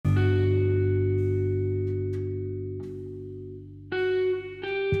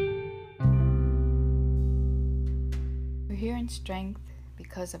find strength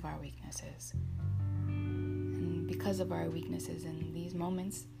because of our weaknesses. And because of our weaknesses in these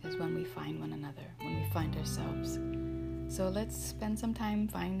moments is when we find one another, when we find ourselves. So let's spend some time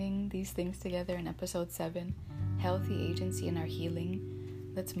finding these things together in episode 7, Healthy Agency in Our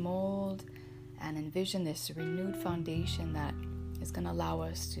Healing. Let's mold and envision this renewed foundation that is going to allow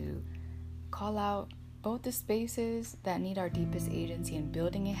us to call out both the spaces that need our deepest agency in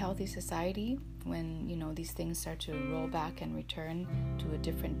building a healthy society when, these things start to roll back and return to a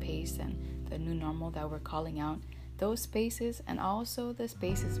different pace and the new normal that we're calling out. Those spaces, and also the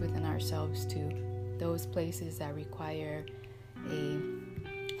spaces within ourselves too. Those places that require a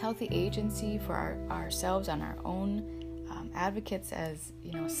healthy agency for ourselves and our own advocates as,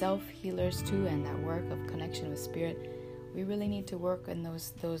 self-healers too, and that work of connection with spirit. We really need to work in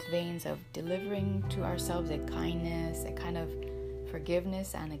those veins of delivering to ourselves a kindness, a kind of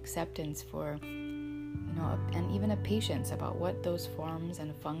forgiveness and acceptance for, and even a patience about what those forms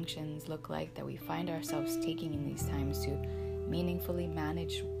and functions look like that we find ourselves taking in these times to meaningfully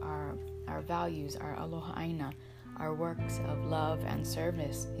manage our values, our aloha aina, our works of love and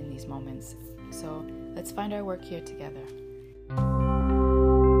service in these moments. So let's find our work here together.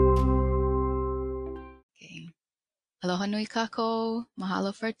 Aloha nui kako.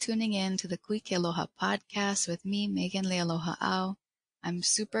 Mahalo for tuning in to the Kuike Aloha podcast with me, Megan Lealoha Au. I'm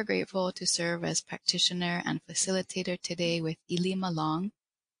super grateful to serve as practitioner and facilitator today with Ilima Long.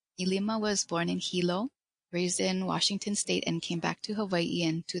 Ilima was born in Hilo, raised in Washington State, and came back to Hawaii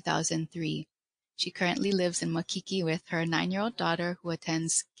in 2003. She currently lives in Makiki with her 9-year-old daughter who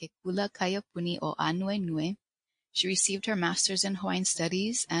attends Ke Kula Kaiapuni o Anuenue. She received her master's in Hawaiian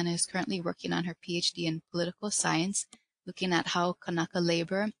Studies and is currently working on her PhD in political science, looking at how Kanaka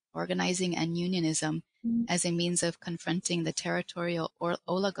labor, organizing, and unionism as a means of confronting the territorial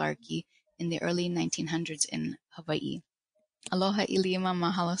oligarchy in the early 1900s in Hawaii. Aloha Ilima,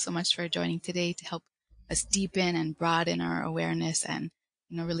 mahalo so much for joining today to help us deepen and broaden our awareness and,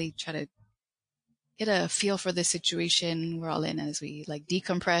 really try to get a feel for the situation we're all in as we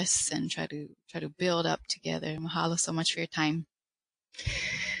decompress and try to build up together. Mahalo so much for your time.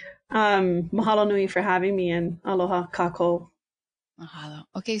 Mahalo nui for having me, and aloha kako. Mahalo.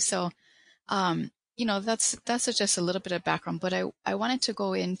 Okay, so that's just a little bit of background, but I wanted to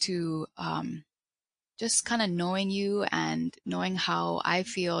go into just kind of knowing you and knowing how I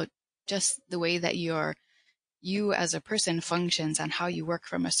feel, just the way that you as a person functions and how you work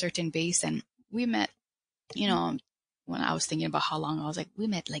from a certain base. And we met, when I was thinking about how long, I was like, we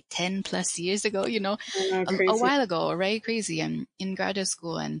met 10 plus years ago, a while ago, right? Crazy. And in graduate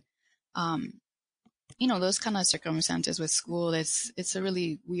school, and, those kind of circumstances with school, it's a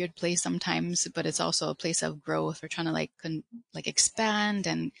really weird place sometimes, but it's also a place of growth. We're trying to expand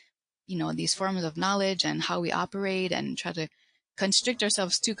and, these forms of knowledge and how we operate, and try to constrict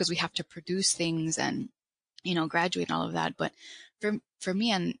ourselves too, because we have to produce things and, graduate and all of that. But for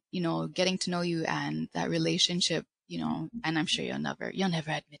me, and, getting to know you and that relationship, and I'm sure you'll never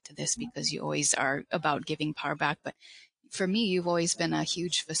admit to this because you always are about giving power back. But for me, you've always been a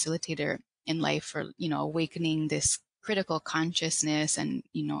huge facilitator in life for, awakening this critical consciousness and,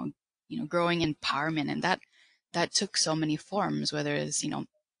 growing empowerment. And that took so many forms, whether it's,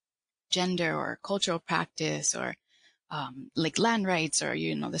 gender or cultural practice or land rights or,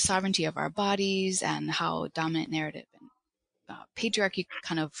 the sovereignty of our bodies and how dominant narrative and patriarchy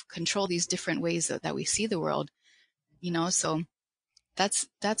kind of control these different ways that we see the world, so that's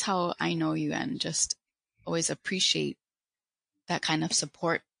how I know you, and just always appreciate that kind of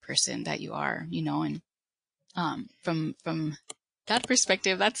support person that you are, and from that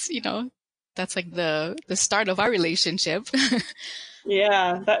perspective, that's like the start of our relationship.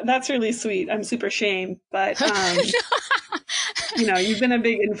 Yeah, that's really sweet. I'm super ashamed, but you've been a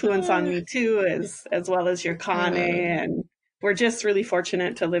big influence on me too, as well as your Kane, and we're just really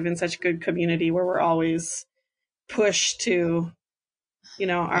fortunate to live in such a good community where we're always pushed to,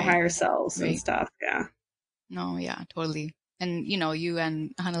 our higher selves and stuff. Yeah. No, yeah, totally. And you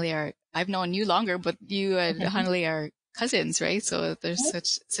and Hanali I've known you longer, but you and Hanali are cousins, right? So there's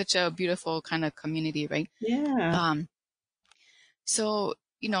such a beautiful kind of community, right? Yeah. So,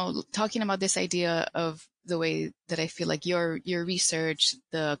 talking about this idea of the way that I feel like your research,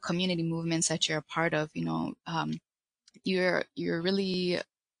 the community movements that you're a part of, you're really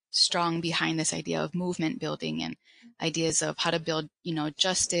strong behind this idea of movement building and ideas of how to build,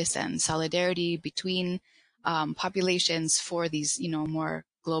 justice and solidarity between populations for these, more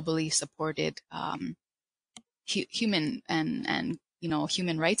globally supported human and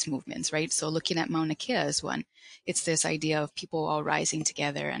human rights movements, right? So looking at Mauna Kea as one, it's this idea of people all rising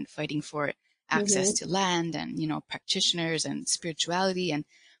together and fighting for access to land and, practitioners and spirituality. And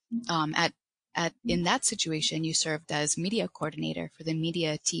in that situation, you served as media coordinator for the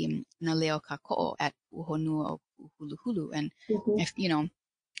media team Naleo Kako'o at Uhonua Hulu. And if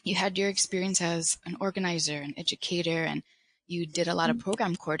you had your experience as an organizer, an educator, and you did a lot of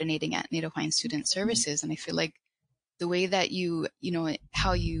program coordinating at Native Hawaiian Student Services. And I feel like the way that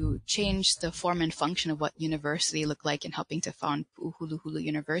how you changed the form and function of what university looked like in helping to found Pu'uhuluhulu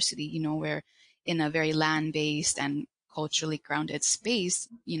University, where in a very land-based and culturally grounded space,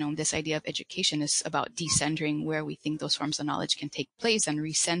 this idea of education is about decentering where we think those forms of knowledge can take place and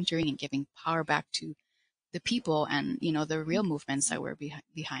recentering and giving power back to the people and, the real movements that we're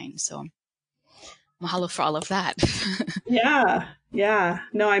behind. So mahalo for all of that. Yeah.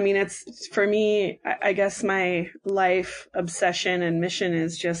 No, I mean, it's for me, I guess my life obsession and mission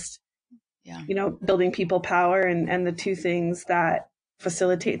is just, building people power, and the two things that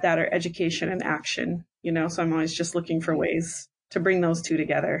facilitate that are education and action, so I'm always just looking for ways to bring those two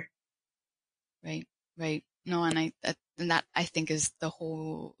together. Right. No, and that I think is the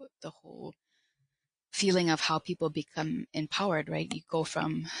whole feeling of how people become empowered, right? You go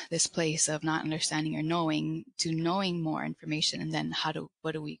from this place of not understanding or knowing to knowing more information, and then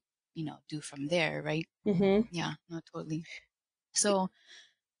what do we, do from there, right? Yeah, no, totally. So,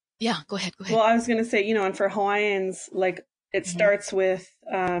 yeah, go ahead. Well, I was going to say, and for Hawaiians, like it starts with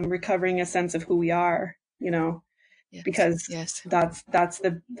recovering a sense of who we are, because that's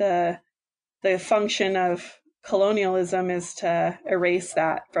the function of colonialism is to erase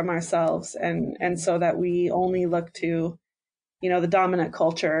that from ourselves, and so that we only look to, the dominant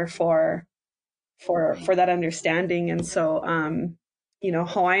culture for that understanding. And so,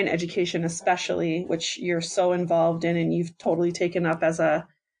 Hawaiian education, especially, which you're so involved in and you've totally taken up as a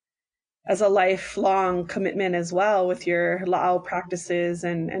lifelong commitment as well with your la'au practices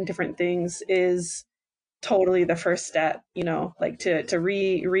and different things, is totally the first step, like to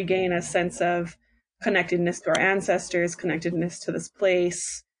regain a sense of connectedness to our ancestors, connectedness to this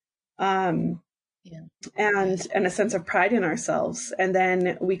place, and a sense of pride in ourselves. And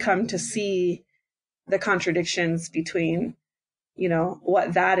then we come to see the contradictions between,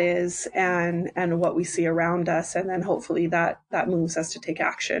 what that is and what we see around us. And then hopefully that moves us to take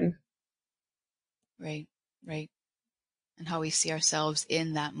action. Right. And how we see ourselves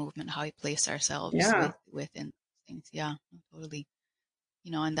in that movement, how we place ourselves within things. Yeah, totally.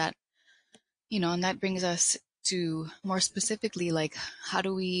 And that, and that brings us to more specifically, like, how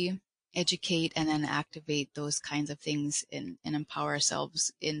do we educate and then activate those kinds of things and empower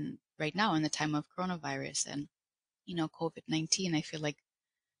ourselves in right now in the time of coronavirus and, COVID-19. I feel like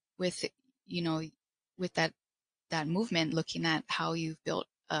with that movement, looking at how you've built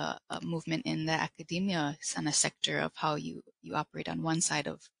a movement in the academia and a sector of how you operate on one side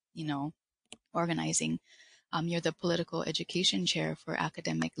of, organizing. You're the political education chair for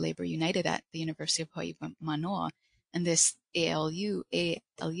Academic Labor United at the University of Hawaii Manoa. And this ALU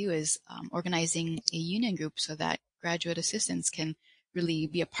is organizing a union group so that graduate assistants can really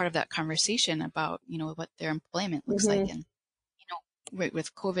be a part of that conversation about, what their employment looks like. And,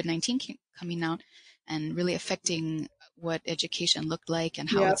 with COVID-19 coming out and really affecting what education looked like and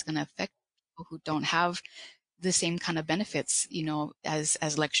how it's going to affect people who don't have the same kind of benefits,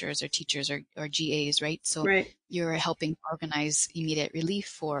 as lecturers or teachers or GAs, right? So you're helping organize immediate relief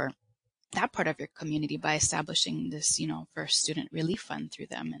for that part of your community by establishing this, first student relief fund through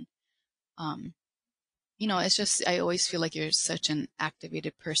them. And, it's just, I always feel like you're such an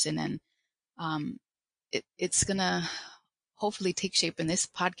activated person, and it's going to hopefully take shape in this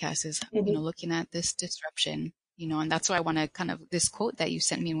podcast is, looking at this disruption, and that's why I want to kind of, this quote that you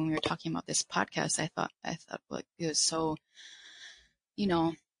sent me when we were talking about this podcast, I thought like it was so,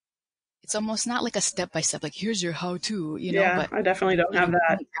 it's almost not like a step-by-step, like here's your how-to, but I definitely don't have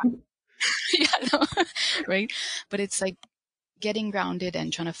that. Right. But it's like getting grounded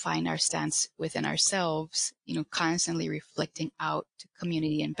and trying to find our stance within ourselves, constantly reflecting out to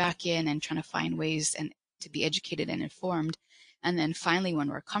community and back in and trying to find ways and to be educated and informed. And then finally, when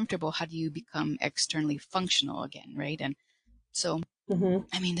we're comfortable, how do you become externally functional again, right? And so,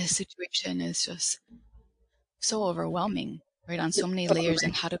 I mean, this situation is just so overwhelming, right? On so many layers,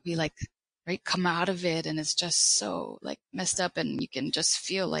 and how do we come out of it? And it's just so messed up, and you can just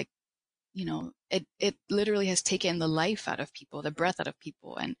feel like, it literally has taken the life out of people, the breath out of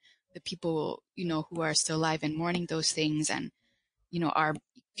people, and the people, who are still alive and mourning those things, and,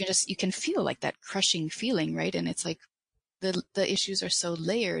 you can feel like that crushing feeling, right? And it's like the issues are so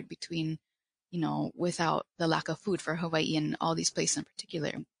layered between, without the lack of food for Hawaii and all these places in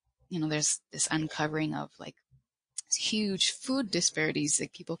particular, there's this uncovering of huge food disparities,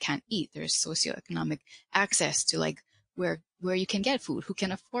 like people can't eat. There's socioeconomic access to like where you can get food, who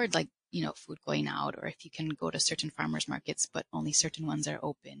can afford like, food going out, or if you can go to certain farmers markets, but only certain ones are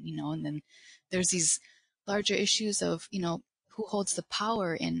open, and then there's these larger issues of, who holds the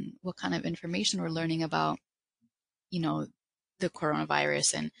power in what kind of information we're learning about, the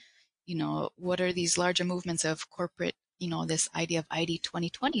coronavirus, and, what are these larger movements of corporate, this idea of ID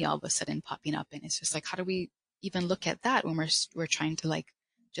 2020 all of a sudden popping up. And it's just like, how do we even look at that when we're trying to like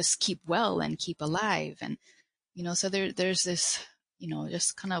just keep well and keep alive? And, so there's this,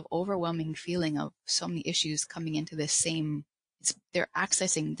 just kind of overwhelming feeling of so many issues coming into this same, they're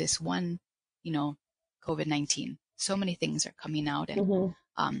accessing this one, COVID-19. So many things are coming out. And,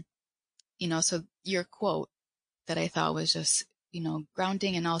 so your quote that I thought was just,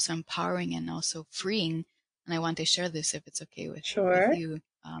 grounding and also empowering and also freeing. And I want to share this if it's okay with you.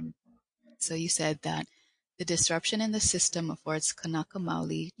 So you said that the disruption in the system affords Kanaka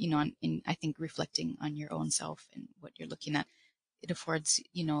Maoli, in I think reflecting on your own self and what you're looking at, it affords,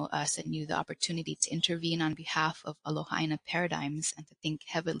 us and you the opportunity to intervene on behalf of Alohaina paradigms and to think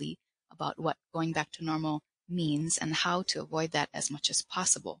heavily about what going back to normal means and how to avoid that as much as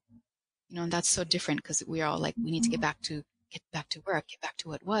possible. And that's so different because we're all like, we need to get back to work, get back to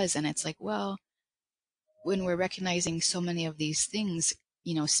what was. And it's like, well, when we're recognizing so many of these things,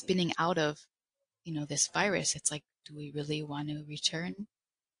 spinning out of, this virus, it's like, do we really want to return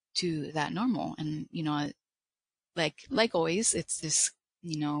to that normal? And, like always, it's this,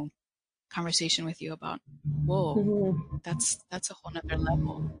 conversation with you about, whoa, that's a whole nother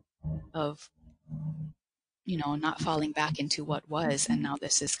level of, not falling back into what was. And now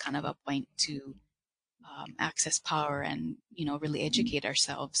this is kind of a point to access power and, really educate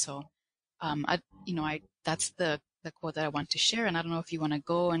ourselves. So, that's the quote that I want to share. And I don't know if you want to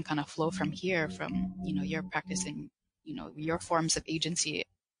go and kind of flow from here, from, your practice and, your forms of agency,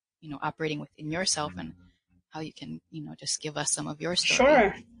 operating within yourself, and how you can, just give us some of your story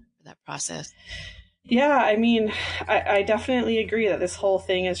for that process. Yeah, I mean, I definitely agree that this whole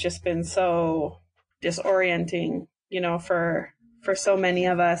thing has just been so disorienting, for so many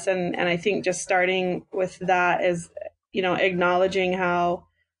of us. And I think just starting with that is, acknowledging how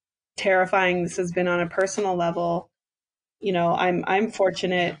terrifying this has been on a personal level. I'm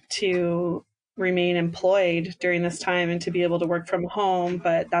fortunate to remain employed during this time and to be able to work from home,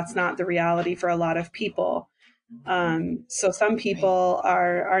 but that's not the reality for a lot of people. So some people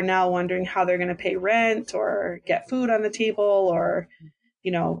are now wondering how they're going to pay rent or get food on the table or,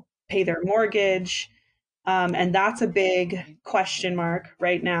 pay their mortgage. And that's a big question mark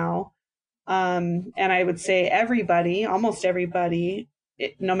right now. And I would say almost everybody,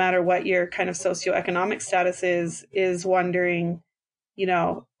 no matter what your kind of socioeconomic status is wondering,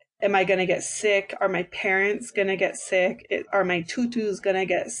 am I going to get sick? Are my parents going to get sick? Are my tutus going to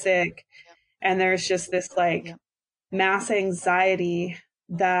get sick? And there's just this mass anxiety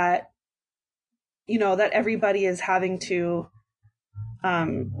that, that everybody is having to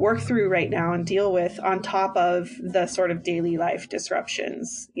work through right now and deal with, on top of the sort of daily life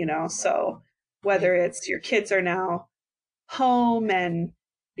disruptions, so whether it's your kids are now home and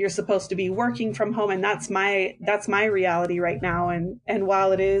you're supposed to be working from home, and that's my reality right now. And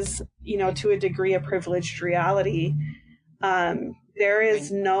while it is, to a degree, a privileged reality, there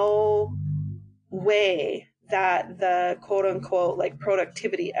is no way that the quote unquote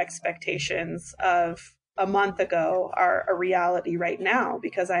productivity expectations of a month ago are a reality right now,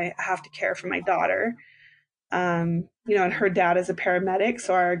 because I have to care for my daughter. And her dad is a paramedic.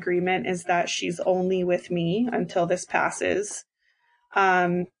 So our agreement is that she's only with me until this passes.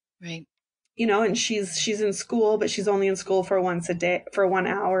 Right. And she's in school, but she's only in school for 1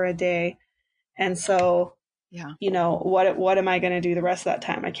 hour a day. And so, what am I going to do the rest of that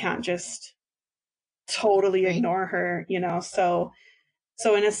time? I can't just totally ignore her, So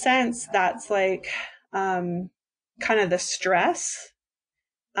in a sense, that's kind of the stress,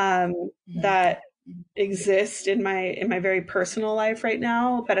 that exist in my very personal life right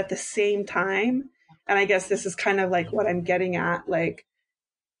now. But at the same time, and I guess this is kind of what I'm getting at,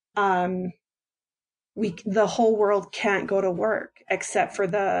 the whole world can't go to work except for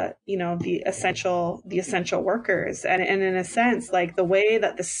the essential workers. And in a sense, the way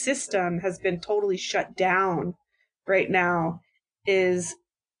that the system has been totally shut down right now is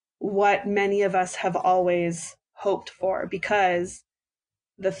what many of us have always hoped for, because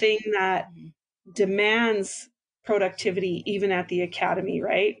the thing that demands productivity, even at the academy,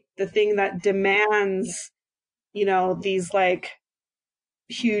 right? The thing that demands, these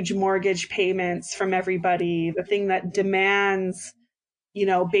huge mortgage payments from everybody, the thing that demands,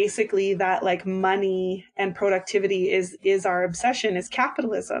 basically that like money and productivity is our obsession, is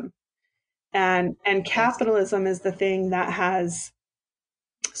capitalism. And capitalism is the thing that has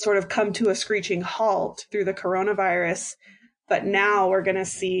sort of come to a screeching halt through the coronavirus. But now we're going to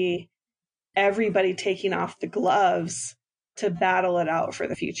see everybody taking off the gloves to battle it out for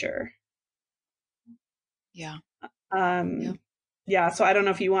the future. Yeah. Yeah. So I don't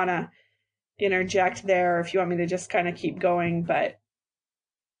know if you want to interject there, or if you want me to just kind of keep going, but.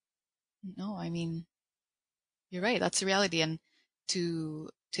 No, I mean, you're right. That's the reality. And to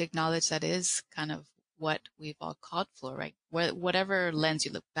acknowledge that is kind of what we've all called for, right? Whatever lens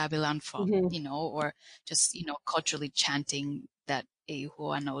you look Babylon from, or just, culturally chanting that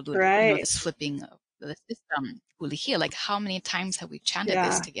right. This flipping of the system, here. Like, how many times have we chanted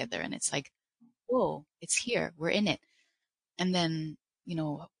this together? And it's like, whoa, it's here. We're in it. And then,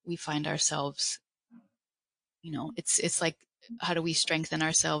 we find ourselves, it's like, how do we strengthen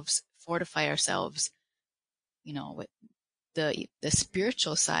ourselves, fortify ourselves, with the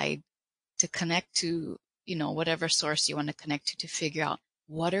spiritual side, to connect to, whatever source you want to connect to figure out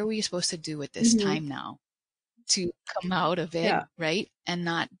what are we supposed to do with this time now to come out of it, right? And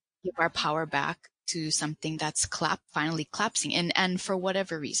not give our power back to something that's finally collapsing. And for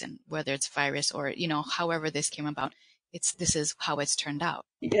whatever reason, whether it's virus or, however this came about, this is how it's turned out.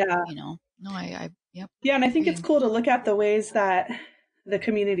 Yeah. No, yep. Yeah. And I think it's cool to look at the ways that the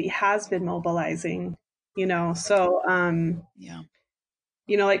community has been mobilizing, so,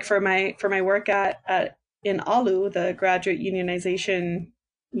 like for my work in ALU, the graduate unionization,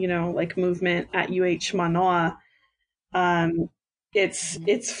 like movement at UH Manoa,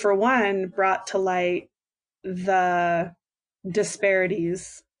 it's for one brought to light the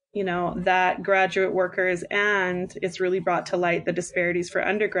disparities, that graduate workers, and it's really brought to light the disparities for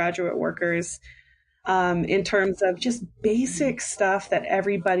undergraduate workers, in terms of just basic stuff that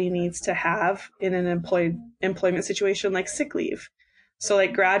everybody needs to have in an employment situation, like sick leave. So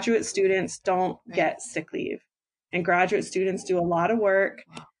like graduate students don't get sick leave, and graduate students do a lot of work.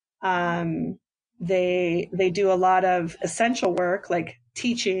 They do a lot of essential work, like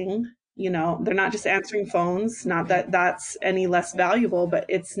teaching. They're not just answering phones. Not that that's any less valuable, but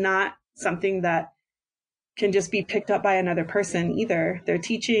it's not something that can just be picked up by another person either. They're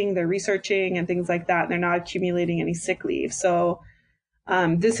teaching, they're researching, and things like that. And they're not accumulating any sick leave. So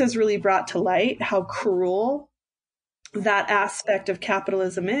this has really brought to light how cruel that aspect of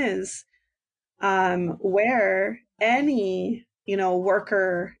capitalism is, where any,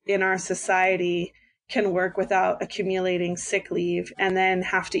 worker in our society can work without accumulating sick leave, and then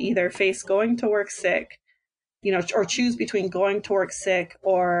have to either face going to work sick, or choose between going to work sick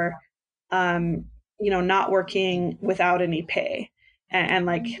or, not working without any pay, and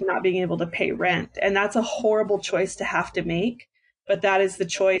like not being able to pay rent. And that's a horrible choice to have to make. But that is the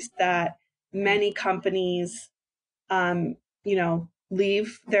choice that many companies,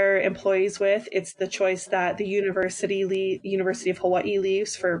 leave their employees with. It's the choice that the University of Hawaii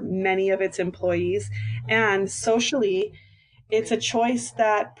leaves for many of its employees. And socially, it's a choice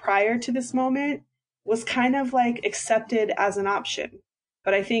that prior to this moment was kind of like accepted as an option.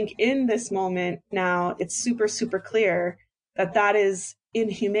 But I think in this moment now, it's super, super clear that that is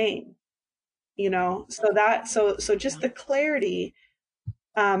inhumane, so just the clarity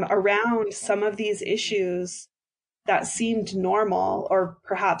around some of these issues that seemed normal or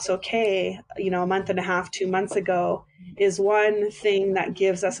perhaps okay, a month and a half, 2 months ago, is one thing that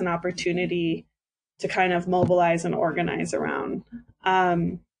gives us an opportunity to kind of mobilize and organize around.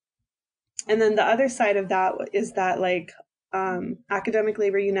 And then the other side of that is that like Academic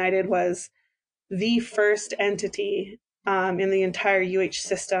Labor United was the first entity in the entire UH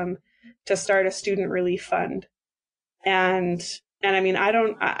system to start a student relief fund. And I mean,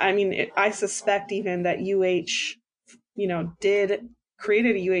 I suspect even that UH, did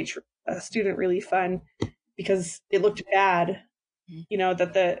created a student relief fund because it looked bad,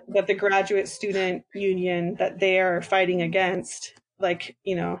 that the graduate student union that they are fighting against, like,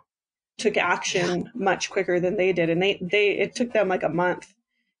 took action much quicker than they did. And it took them like a month,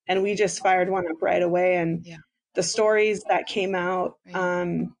 and we just fired one up right away. And the stories that came out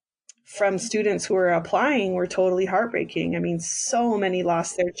from students who were applying were totally heartbreaking. I mean, so many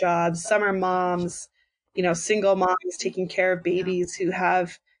lost their jobs. Some are moms, single moms taking care of babies who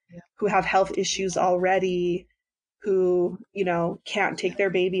have health issues already, who, can't take their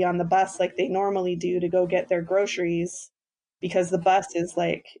baby on the bus like they normally do to go get their groceries, because the bus is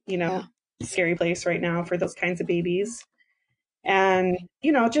like, a scary place right now for those kinds of babies. And,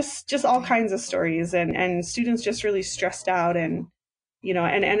 just all kinds of stories, and students just really stressed out. And,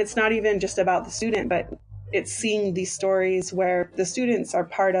 and it's not even just about the student, but it's seeing these stories where the students are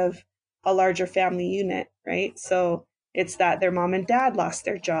part of a larger family unit, right? So it's that their mom and dad lost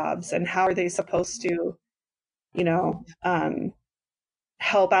their jobs, and how are they supposed to, you know,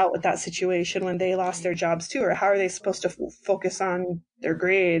 help out with that situation when they lost their jobs too? Or how are they supposed to focus on their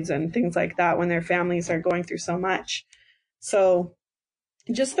grades and things like that when their families are going through so much? So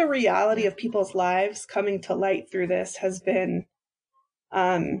just the reality of people's lives coming to light through this has been,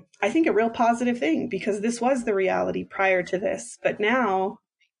 I think, a real positive thing, because this was the reality prior to this, but now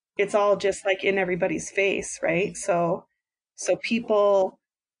it's all just like in everybody's face, right? So people,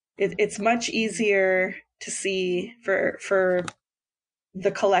 it's much easier to see for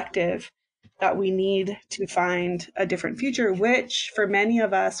the collective that we need to find a different future, which for many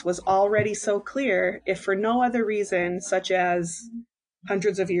of us was already so clear, if for no other reason, such as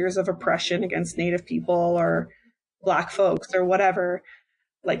hundreds of years of oppression against Native people or Black folks or whatever,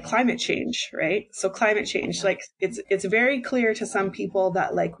 like climate change, right? So climate change, like it's very clear to some people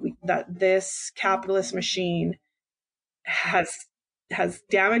that that this capitalist machine has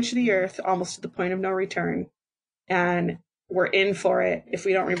damaged the earth almost to the point of no return, and we're in for it if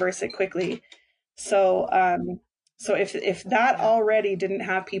we don't reverse it quickly. So so if that already didn't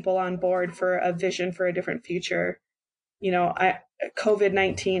have people on board for a vision for a different future,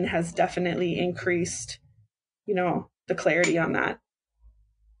 COVID-19 has definitely increased, the clarity on that.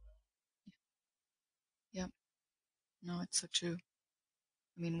 Yep. No, it's so true.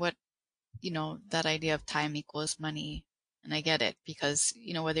 I mean, that idea of time equals money, and I get it, because,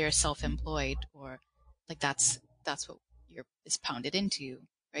 whether you're self-employed or like that's what is pounded into you,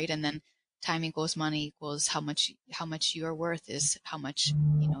 right? And then time equals money equals how much your worth is, how much,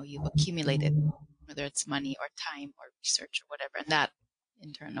 you've accumulated, whether it's money or time or research or whatever. And that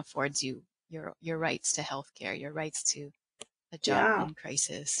in turn affords you your rights to healthcare, your rights to a job in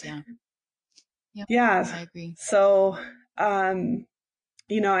crisis. Yeah. Yep. Yeah. I agree. So,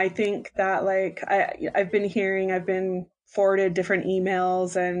 I think that I've been forwarded different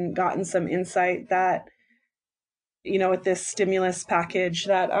emails and gotten some insight that, with this stimulus package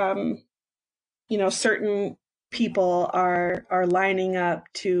that, certain people are lining up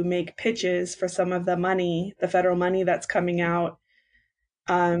to make pitches for some of the federal money that's coming out,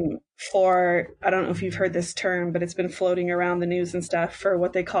 for, I don't know if you've heard this term, but it's been floating around the news and stuff, for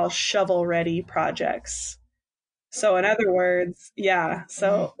what they call shovel-ready projects. So in other words, yeah.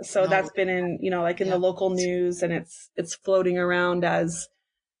 So that's been in, in the local news, and it's floating around as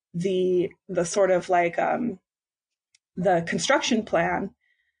the sort of the construction plan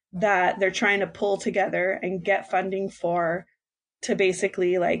that they're trying to pull together and get funding for, to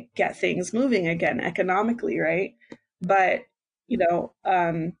basically get things moving again economically, right? But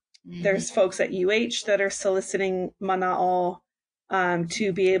there's folks at UH that are soliciting Mana'o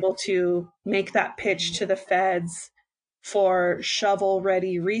to be able to make that pitch to the feds for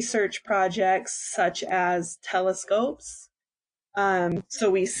shovel-ready research projects such as telescopes. So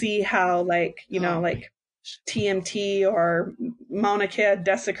we see how TMT or Mauna Kea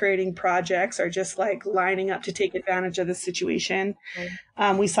desecrating projects are just lining up to take advantage of the situation.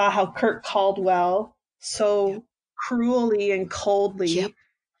 Right. We saw how Kirk Caldwell so cruelly and coldly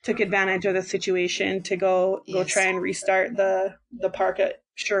took advantage of the situation to go try and restart the park at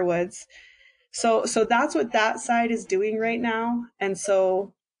Sherwoods. So that's what that side is doing right now. And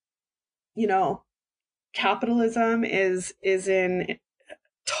so, capitalism is in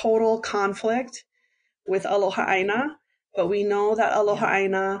total conflict with Aloha Aina, but we know that Aloha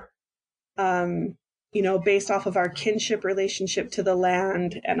Aina, based off of our kinship relationship to the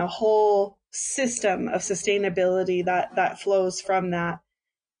land and a whole system of sustainability that flows from that,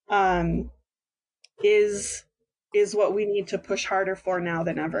 is what we need to push harder for now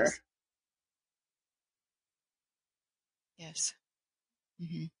than ever. Yes.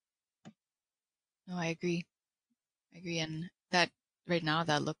 Mm-hmm. No, I agree. And that right now, I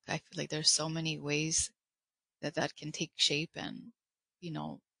feel like there's so many ways that can take shape. And,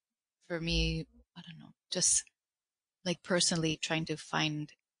 for me, I don't know, just personally trying to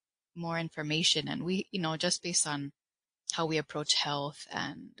find more information, and we, just based on how we approach health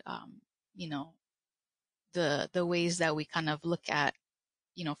and, the ways that we kind of look at,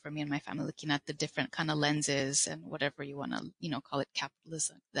 for me and my family, looking at the different kind of lenses and whatever you want to, call it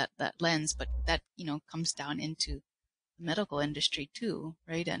capitalism, that lens, but that, comes down into the medical industry too,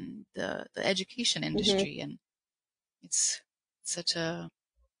 right? And the education industry. Mm-hmm. And it's such a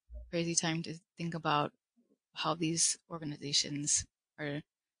crazy time to think about how these organizations are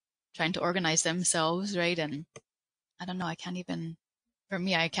trying to organize themselves, right? And I don't know, I can't even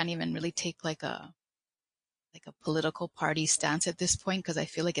really take like a political party stance at this point, because I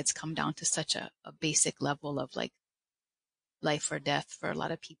feel like it's come down to such a basic level of like life or death for a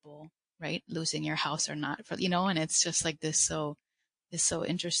lot of people, right? Losing your house or not, for and it's just like this so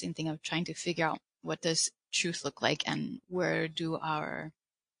interesting thing of trying to figure out what does truth look like, and how do our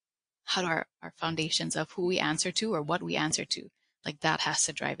foundations of who we answer to or what we answer to, like that has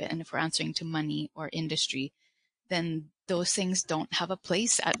to drive it. And if we're answering to money or industry, then those things don't have a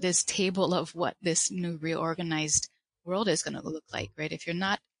place at this table of what this new reorganized world is going to look like, right? If you're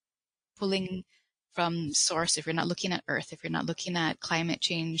not pulling from source, if you're not looking at earth, if you're not looking at climate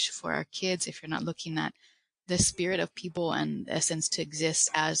change for our kids, if you're not looking at the spirit of people and essence to exist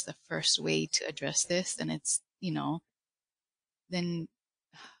as the first way to address this, then it's, then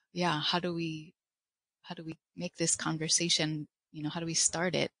yeah, how do we make this conversation, how do we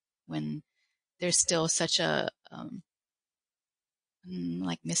start it when there's still such a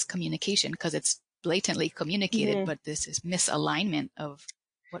like miscommunication, because it's blatantly communicated, but this is misalignment of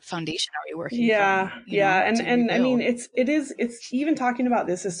what foundation are we working from, and I mean it's even talking about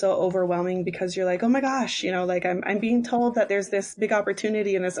this is so overwhelming, because you're like, oh my gosh, like I'm being told that there's this big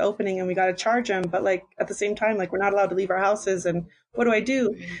opportunity and this opening and we got to charge them, but like at the same time, like we're not allowed to leave our houses, and what do I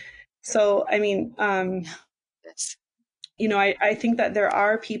do? So I mean I think that there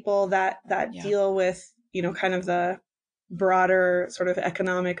are people that deal with kind of the broader sort of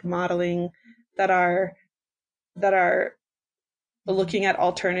economic modeling that are looking at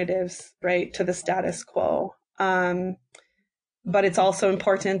alternatives, right, to the status quo. But it's also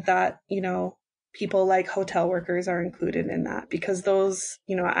important that, people like hotel workers are included in that, because those,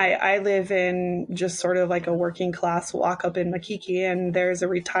 I live in just sort of like a working class walk up in Makiki, and there's a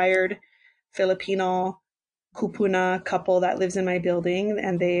retired Filipino kupuna couple that lives in my building,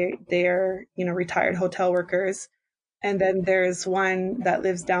 and they are, retired hotel workers. And then there's one that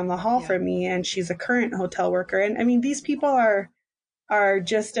lives down the hall from me, and she's a current hotel worker. And I mean, these people are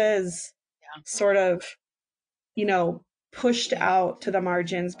just as sort of, pushed out to the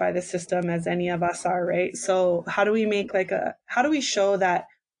margins by the system as any of us are, right? So how do we how do we show that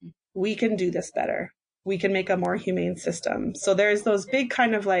we can do this better? We can make a more humane system. So there's those big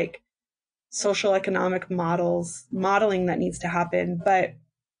kind of like social economic modeling that needs to happen. But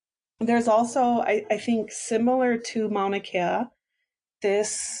there's also, I think, similar to Mauna Kea,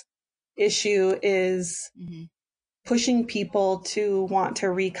 this issue is pushing people to want to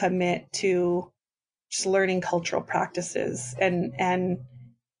recommit to just learning cultural practices and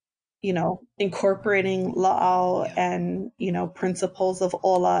incorporating la'au and principles of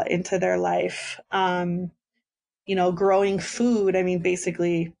ola into their life. Growing food. I mean,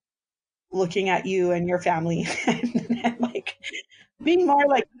 basically looking at you and your family and like being more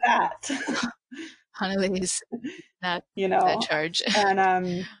like that. Honolulu is that charge.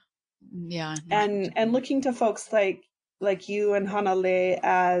 And and looking to folks like you and Hanalei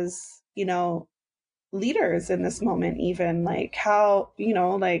as leaders in this moment, even like how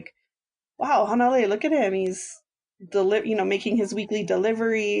like, wow, Hanalei, look at him, he's making his weekly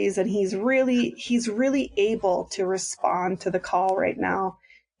deliveries, and he's really able to respond to the call right now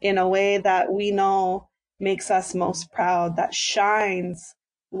in a way that we know makes us most proud, that shines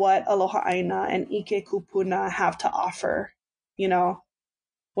what Aloha Aina and Ike Kupuna have to offer.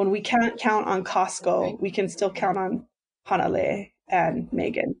 When we can't count on Costco, we can still count on Hanalei and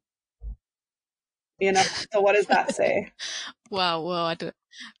Megan. So what does that say? Wow.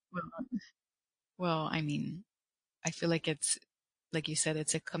 Well, I mean, I feel like it's, like you said,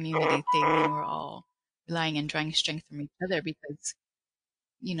 it's a community thing, and we're all relying and drawing strength from each other, because,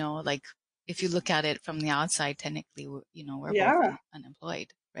 like if you look at it from the outside, technically, we're both unemployed,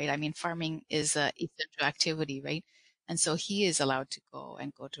 right? I mean, farming is a essential activity, right? And so he is allowed to go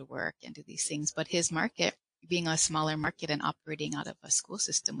to work and do these things, but his market, being a smaller market and operating out of a school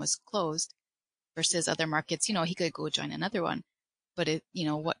system, was closed, versus other markets, he could go join another one. But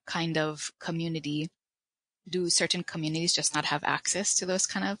what kind of community do certain communities just not have access to those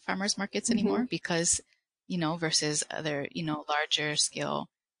kind of farmers markets anymore? Because, versus other, larger scale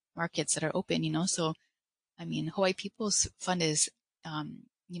markets that are open, so, I mean, Hawaii People's Fund is,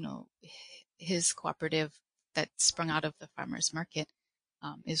 his cooperative that sprung out of the farmers market,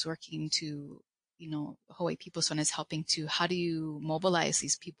 is working to, Hawaii People's Fund is helping to, how do you mobilize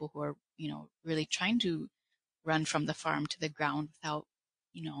these people who are, really trying to run from the farm to the ground without,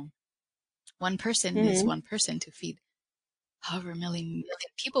 one person is one person to feed however million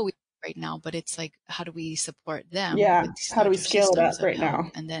people we right now, but it's like, how do we support them? How do we scale it up right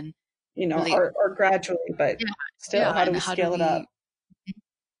now? And then, really, or gradually, but still, how do we scale it up?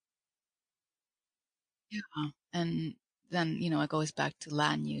 Yeah. And then, it goes back to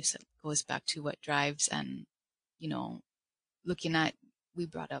land use. It goes back to what drives and you know, looking at, I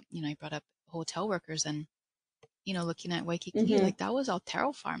brought up hotel workers, and, you know, looking at Waikiki, like that was all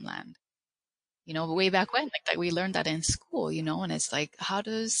taro farmland, you know, way back when, like that we learned that in school, you know, and it's like, how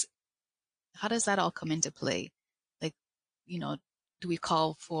does that all come into play? Like, you know, do we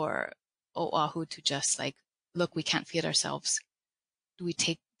call for Oahu to just like, look, we can't feed ourselves? Do we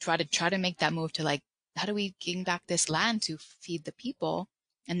try to make that move to like, how do we gain back this land to feed the people?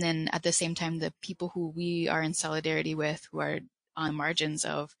 And then at the same time, the people who we are in solidarity with, who are on the margins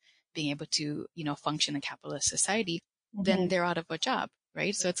of being able to, you know, function in a capitalist society, then they're out of a job,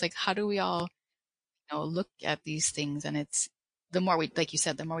 right? So it's like, how do we all, you know, look at these things? And it's, the more we, like you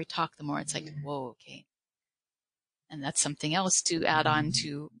said, the more we talk, the more it's like, whoa, okay. And that's something else to add on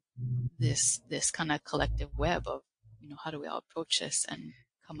to this kind of collective web of, you know, how do we all approach this and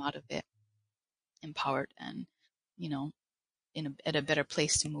come out of it empowered and, you know, at a better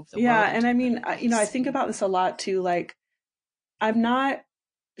place to move the world. Yeah. And I mean, you know, I think about this a lot too. Like, I'm not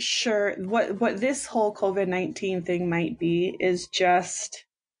sure what this whole COVID-19 thing might be is just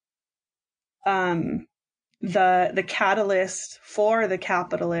the catalyst for the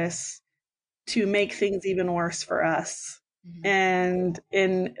capitalists to make things even worse for us. And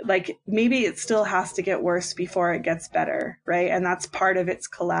in like, maybe it still has to get worse before it gets better, right? And that's part of its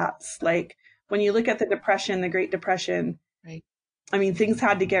collapse. Like, when you look at the Depression, the Great Depression, right. I mean, things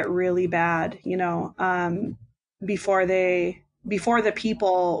had to get really bad, you know, before the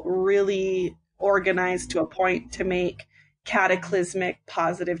people really organized to a point to make cataclysmic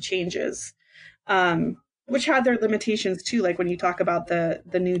positive changes, which had their limitations too. Like when you talk about the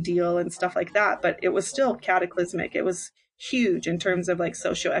New Deal and stuff like that, but it was still cataclysmic. It was huge in terms of like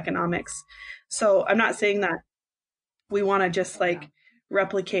socioeconomics. So I'm not saying that we want to just like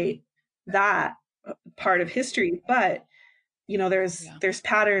replicate that part of history, but you know, there's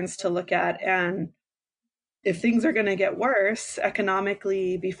patterns to look at, and if things are going to get worse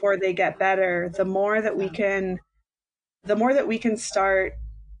economically before they get better, the more that we can start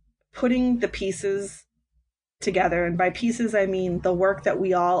putting the pieces together. And by pieces, I mean the work that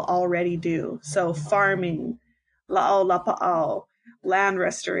we all already do. So farming, la'au lapa'au, land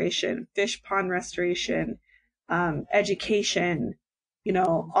restoration, fish pond restoration, education, you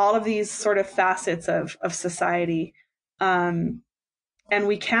know, all of these sort of facets of society. And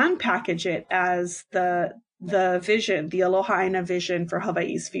we can package it as the vision, the Aloha Aina vision for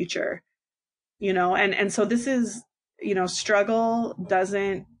Hawaii's future, you know, and so this is, you know, struggle there's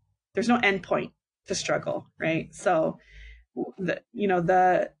no end point to struggle, right? So the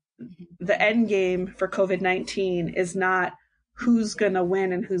end game for COVID-19 is not who's going to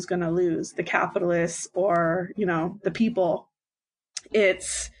win and who's going to lose, the capitalists or, you know, the people.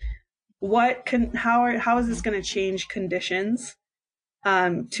 It's how is this going to change conditions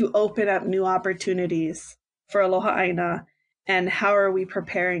to open up new opportunities for Aloha Aina, and how are we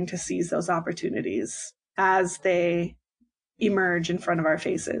preparing to seize those opportunities as they emerge in front of our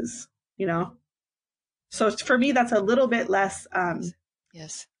faces, you know? So for me, that's a little bit less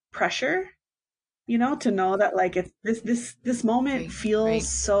pressure, you know, to know that like this moment feels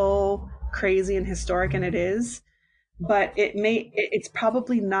so crazy and historic, and it is, but it's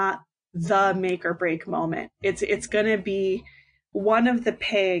probably not the make or break moment. It's going to be one of the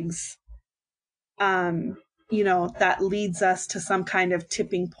pegs, you know, that leads us to some kind of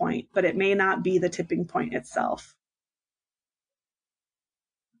tipping point, but it may not be the tipping point itself.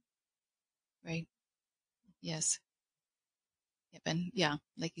 Right. Yes. Yep. And yeah,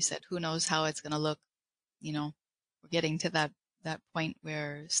 like you said, who knows how it's going to look, you know, we're getting to that point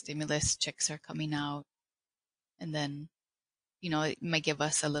where stimulus checks are coming out, and then, you know, it might give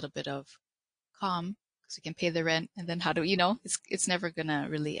us a little bit of calm because we can pay the rent, and then how do, you know, it's never going to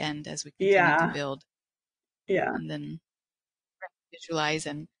really end as we continue to build. Yeah. And then visualize,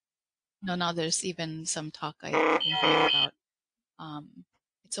 and now there's even some talk I've been hearing about.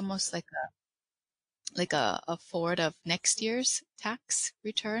 It's almost like a forward of next year's tax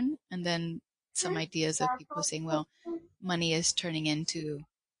return, and then some ideas of people saying, well, money is turning into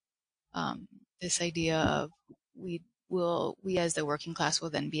this idea of we as the working class will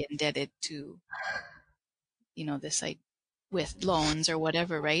then be indebted to, you know, this like with loans or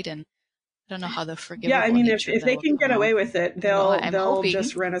whatever, right? And I don't know how the forgivable I mean, if they can get away with it, they'll hoping,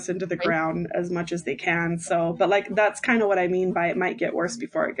 just run us into the ground as much as they can. So, but like, that's kind of what I mean by it might get worse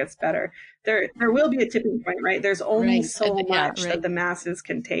before it gets better. There will be a tipping point, right? There's only so much that the masses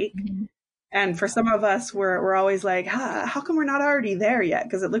can take. And for some of us, we're always like, how come we're not already there yet?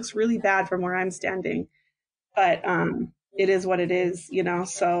 Because it looks really bad from where I'm standing. But it is what it is, you know,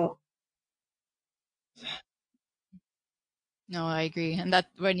 so. No, I agree. And that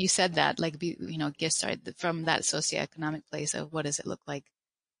when you said that, like, get started from that socioeconomic place of what does it look like,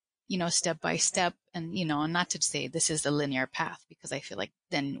 step by step, and, not to say this is the linear path, because I feel like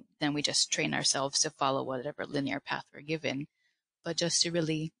then we just train ourselves to follow whatever linear path we're given, but just to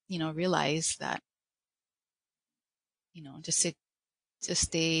really, realize that, just to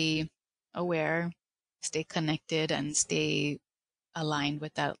stay aware, stay connected, and stay aligned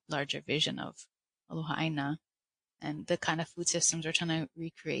with that larger vision of Aloha Aina and the kind of food systems we're trying to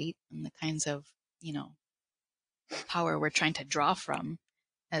recreate and the kinds of, power we're trying to draw from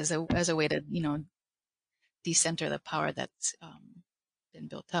as a way to, decenter the power that's been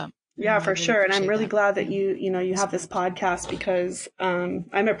built up. Yeah, for really sure. And I'm really that. glad that you have this podcast, because I'm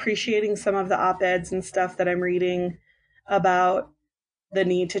appreciating some of the op-eds and stuff that I'm reading about the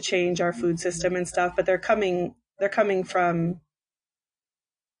need to change our food system and stuff, but they're coming from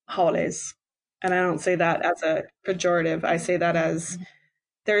haoles. And I don't say that as a pejorative. I say that as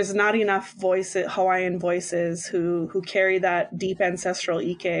there's not enough Hawaiian voices who carry that deep ancestral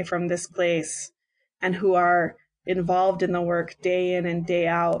ike from this place and who are involved in the work day in and day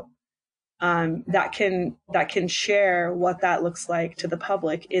out, that can share what that looks like to the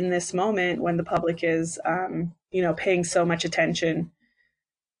public in this moment when the public is paying so much attention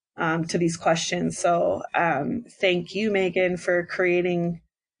to these questions. So thank you, Megan, for creating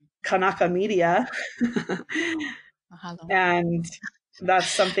Kanaka Media. And that's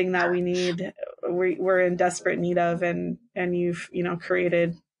something that we need. We're in desperate need of, and you've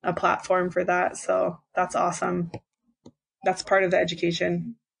created a platform for that. So that's awesome. That's part of the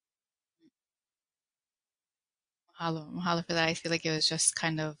education. Mahalo for that. I feel like it was just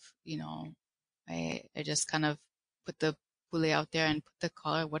kind of, I just kind of put the pule out there and put the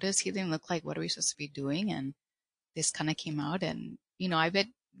collar. What does healing look like? What are we supposed to be doing? And this kind of came out. And, I bet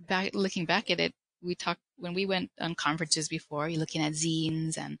looking back at it, we talked when we went on conferences before, you're looking at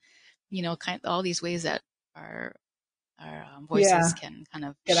zines and, kind of all these ways that our voices can kind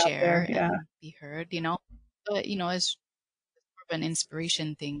of get share there, and be heard, but, it's more of an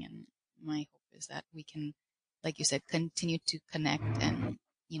inspiration thing. And my hope is that we can, like you said, continue to connect and,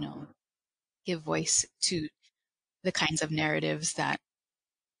 give voice to the kinds of narratives that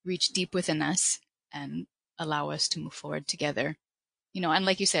reach deep within us and allow us to move forward together. And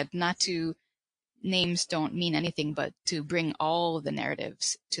like you said, names don't mean anything, but to bring all the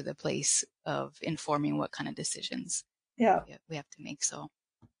narratives to the place of informing what kind of decisions we have to make. So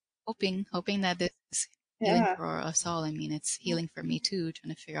hoping that this is healing for us all. I mean, it's healing for me too,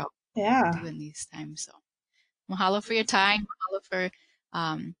 trying to figure out what to do in these times. So mahalo for your time.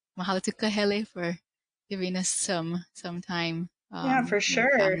 Mahalo to Kahele for giving us some time. For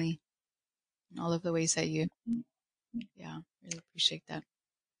sure. Family, and all of the ways that you, really appreciate that.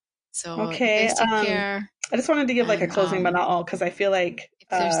 So okay, take care. I just wanted to give like a closing, but not all, because I feel like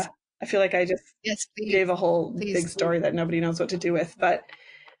I just gave a whole big story that nobody knows what to do with. But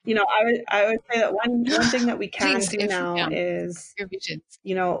I would say that one thing that we can do now is,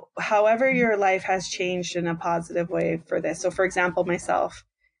 however your life has changed in a positive way for this. So for example, myself,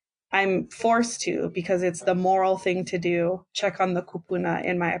 I'm forced to, because it's the moral thing to do, check on the kupuna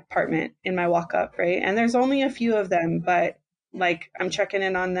in my apartment, in my walk up, right? And there's only a few of them, but like I'm checking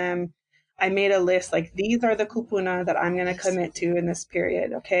in on them. I made a list, like these are the kupuna that I'm going to commit to in this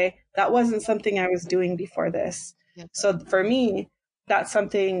period. Okay. That wasn't something I was doing before this. So for me, that's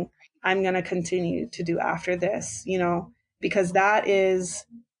something I'm going to continue to do after this, because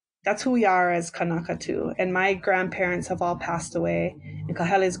that's who we are as Kanaka too. And my grandparents have all passed away, and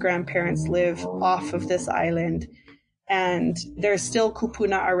Kahele's grandparents live off of this island. And there's still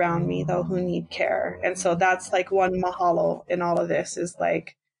kupuna around me though who need care. And so that's like one mahalo in all of this, is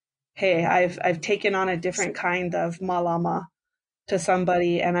like, hey, I've taken on a different kind of malama to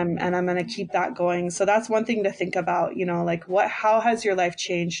somebody, and I'm going to keep that going. So that's one thing to think about, like how has your life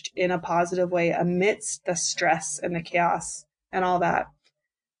changed in a positive way amidst the stress and the chaos and all that.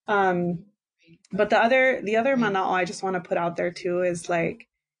 But the other mana'o I just want to put out there too is like,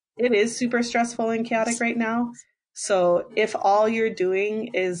 it is super stressful and chaotic right now. So if all you're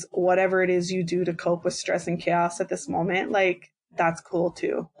doing is whatever it is you do to cope with stress and chaos at this moment, like that's cool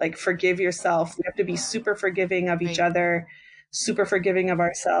too. Like forgive yourself. We have to be super forgiving of each other, super forgiving of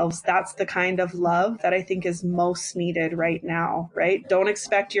ourselves. That's the kind of love that I think is most needed right now, right? Don't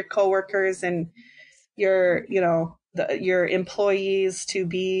expect your coworkers and your employees to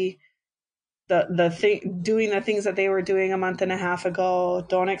be doing the things that they were doing a month and a half ago.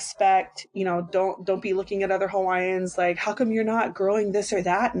 Don't expect, don't be looking at other Hawaiians like, how come you're not growing this or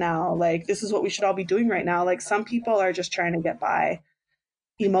that now? Like, this is what we should all be doing right now. Like, some people are just trying to get by,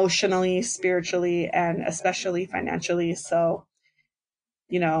 emotionally, spiritually, and especially financially. So,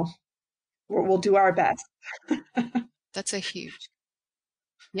 we'll do our best. That's a huge.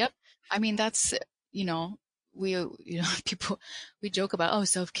 Yep. I mean, that's, people, we joke about,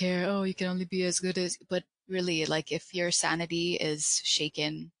 self-care. Oh, you can only be as good as, but really, like, if your sanity is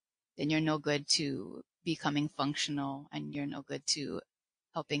shaken, then you're no good to becoming functional, and you're no good to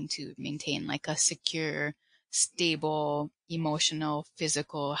helping to maintain like a secure, stable, emotional,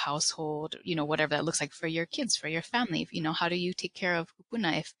 physical household, whatever that looks like for your kids, for your family. How do you take care of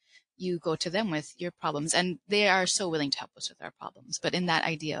kupuna if you go to them with your problems? And they are so willing to help us with our problems. But in that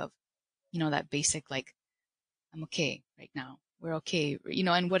idea of, that basic, like, I'm okay right now. We're okay,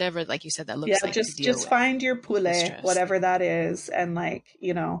 and whatever, like you said, that looks like to deal just with find your pule, stress, whatever that is, and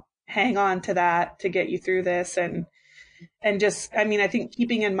hang on to that to get you through this. And just, I think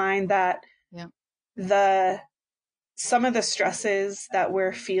keeping in mind that some of the stresses that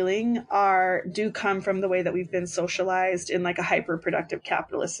we're feeling do come from the way that we've been socialized in like a hyper-productive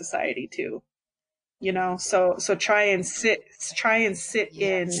capitalist society too. So try and sit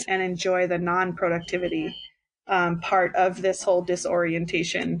in and enjoy the non-productivity part of this whole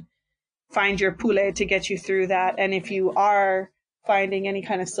disorientation. Find your pule to get you through that. And if you are finding any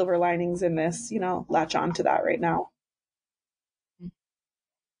kind of silver linings in this, latch on to that right now.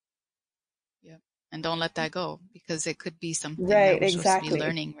 Yeah. And don't let that go, because it could be something right, that we're exactly. supposed to be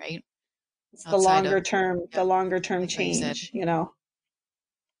learning, right? It's the longer term change,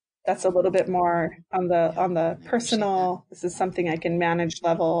 That's a little bit more on the personal. This is something I can manage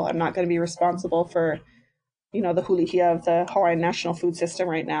level. I'm not going to be responsible for, the hulihia of the Hawaiian national food system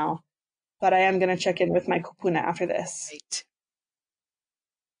right now, but I am going to check in with my kupuna after this. Right.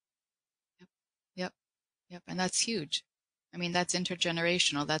 Yep. And that's huge. I mean, that's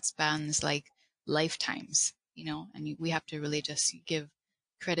intergenerational. That spans like lifetimes, and we have to really just give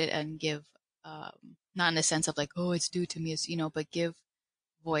credit and give, not in the sense of like, oh, it's due to me, it's, but give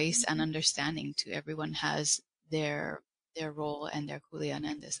voice and understanding to everyone has their role and their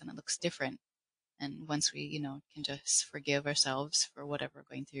kuleana and this, and it looks different. And once we, can just forgive ourselves for whatever we're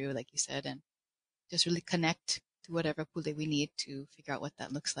going through, like you said, and just really connect to whatever pule we need to figure out what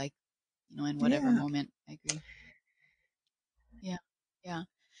that looks like, in whatever moment. I agree. Yeah.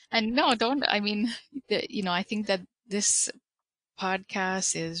 And no, I think that this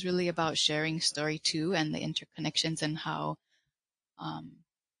podcast is really about sharing story too, and the interconnections, and how,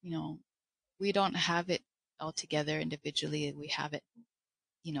 we don't have it all together individually. We have it,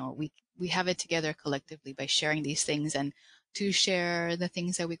 we have it together collectively by sharing these things, and to share the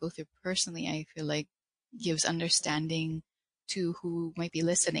things that we go through personally, I feel like gives understanding to who might be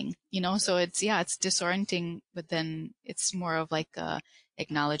listening, so it's disorienting, but then it's more of like a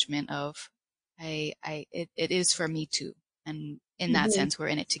acknowledgement of, it is for me too. And in that sense, we're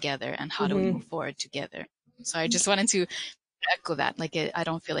in it together, and how do we move forward together? So I just wanted to echo that. Like, I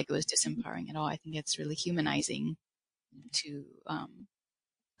don't feel like it was disempowering at all. I think it's really humanizing to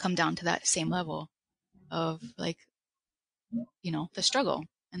come down to that same level of, like, the struggle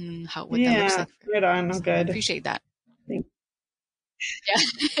and what that looks like. Right on. So good. I appreciate that.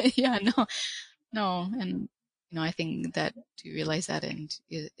 No. And, I think that to realize that, and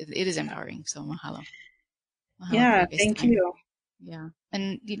it is empowering. So mahalo. Thank you. Yeah.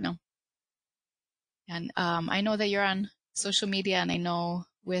 And, and I know that you're on social media, and I know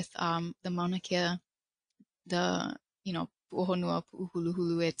with the Mauna Kea, the, Pu'uhonua,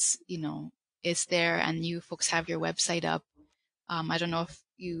 Pu'uhuluhulu, it's there, and you folks have your website up. I don't know if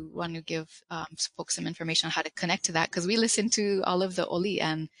you want to give folks some information on how to connect to that, because we listen to all of the oli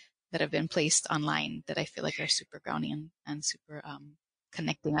and that have been placed online that I feel like are super grounding and super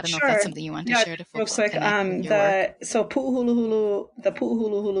connecting. I don't know if that's something you want to share to folks. Real quick, the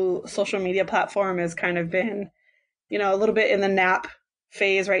Pu'uhuluhulu social media platform has kind of been, a little bit in the nap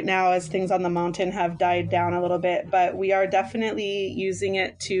phase right now, as things on the mountain have died down a little bit, but we are definitely using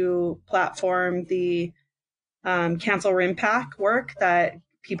it to platform the cancel RIMPAC work that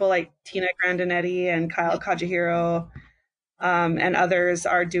people like Tina Grandinetti and Kyle Kajihiro and others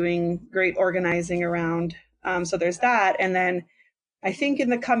are doing great organizing around. So there's that. And then I think in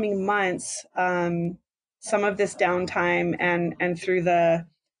the coming months, some of this downtime and through the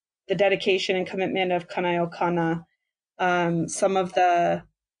dedication and commitment of Kanaeokana, some of the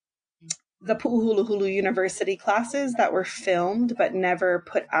Pu'uhuluhulu University classes that were filmed but never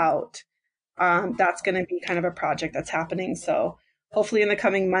put out, that's going to be kind of a project that's happening. So hopefully in the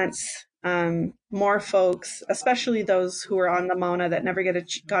coming months, more folks, especially those who are on the Mauna that never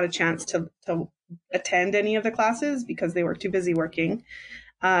got a chance to attend any of the classes because they were too busy working,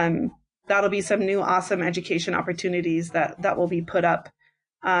 that'll be some new awesome education opportunities that will be put up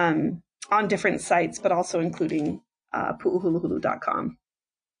on different sites, but also including pu'uhuluhulu.com.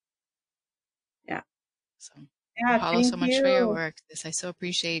 Yeah. So, Yeah, mahalo so much for your work. I so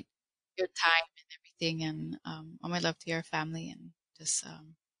appreciate your time and everything, and all my love to your family and just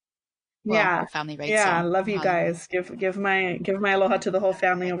your family, right? Yeah, so, love you guys. Give my aloha to the whole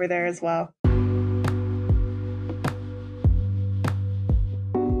family over there as well.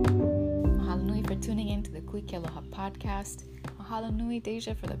 Mahalo nui for tuning in to the Kuiki Aloha podcast. Mahalo nui,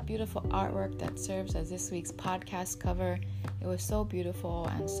 Deja, for the beautiful artwork that serves as this week's podcast cover. It was so beautiful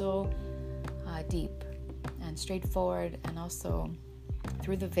and so deep and straightforward, and also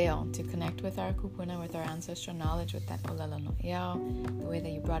through the veil to connect with our kupuna, with our ancestral knowledge, with that olelo no iao, the way that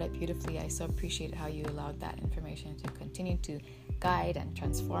you brought it beautifully. I so appreciate how you allowed that information to continue to guide and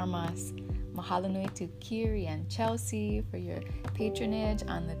transform us. Mahalo nui to Kiri and Chelsea for your patronage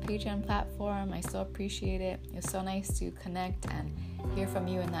on the Patreon platform. I so appreciate it. It was so nice to connect and hear from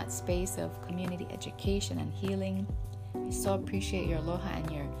you in that space of community education and healing. I so appreciate your aloha and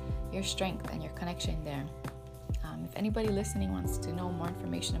your strength and your connection there. If anybody listening wants to know more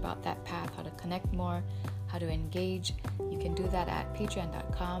information about that path, how to connect more, how to engage, you can do that at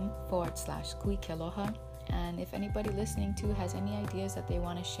patreon.com/kuikialoha. And if anybody listening to has any ideas that they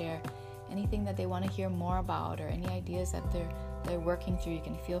want to share, anything that they want to hear more about, or any ideas that they're working through, you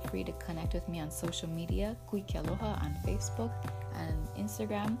can feel free to connect with me on social media, Kuikialoha on Facebook and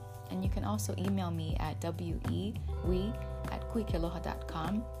Instagram. And you can also email me at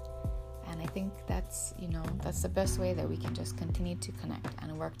we@kuikialoha.com. And I think that's the best way that we can just continue to connect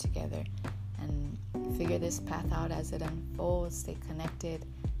and work together and figure this path out as it unfolds. Stay connected,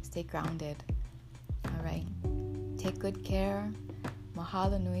 stay grounded. All right. Take good care.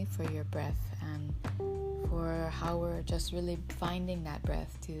 Mahalo nui for your breath and for how we're just really finding that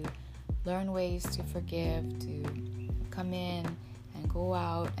breath to learn ways to forgive, to come in and go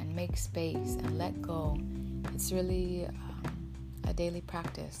out and make space and let go. It's really a daily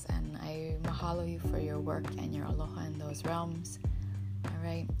practice, and I mahalo you for your work and your aloha in those realms. All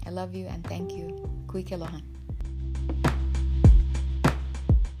right, I love you and thank you. Kuiki aloha.